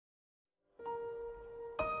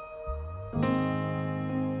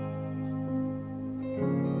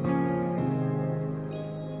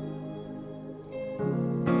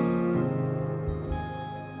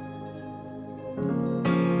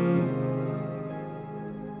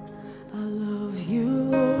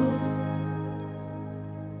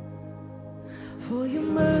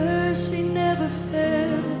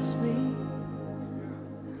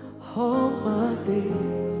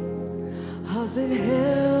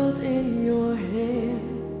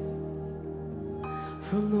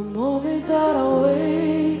From the moment that I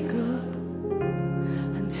wake up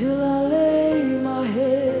until I lay my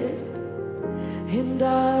head, and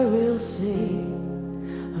I will sing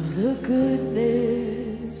of the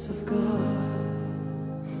goodness of God.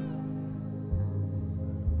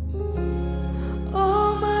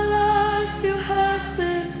 All my life you have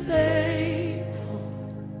been faithful.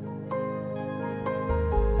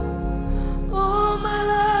 All my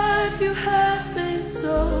life you have been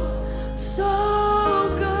so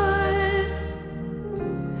good.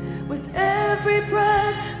 With every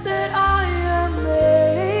breath that I am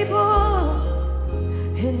able,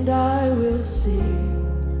 and I will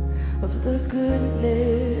sing of the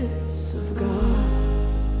goodness of God.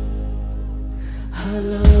 I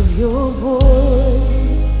love your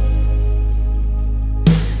voice.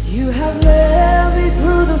 You have led me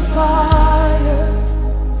through the fire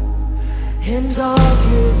and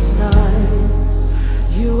darkest nights.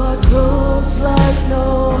 You are close like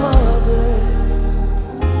no other.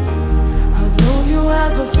 I've known you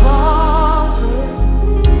as a father,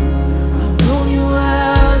 I've known you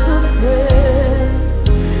as a friend,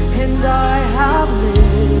 and I have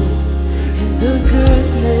lived in the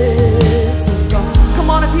goodness of God. Come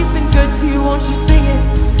on, if he's been good to you, won't you sing it?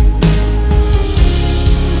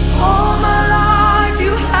 All my life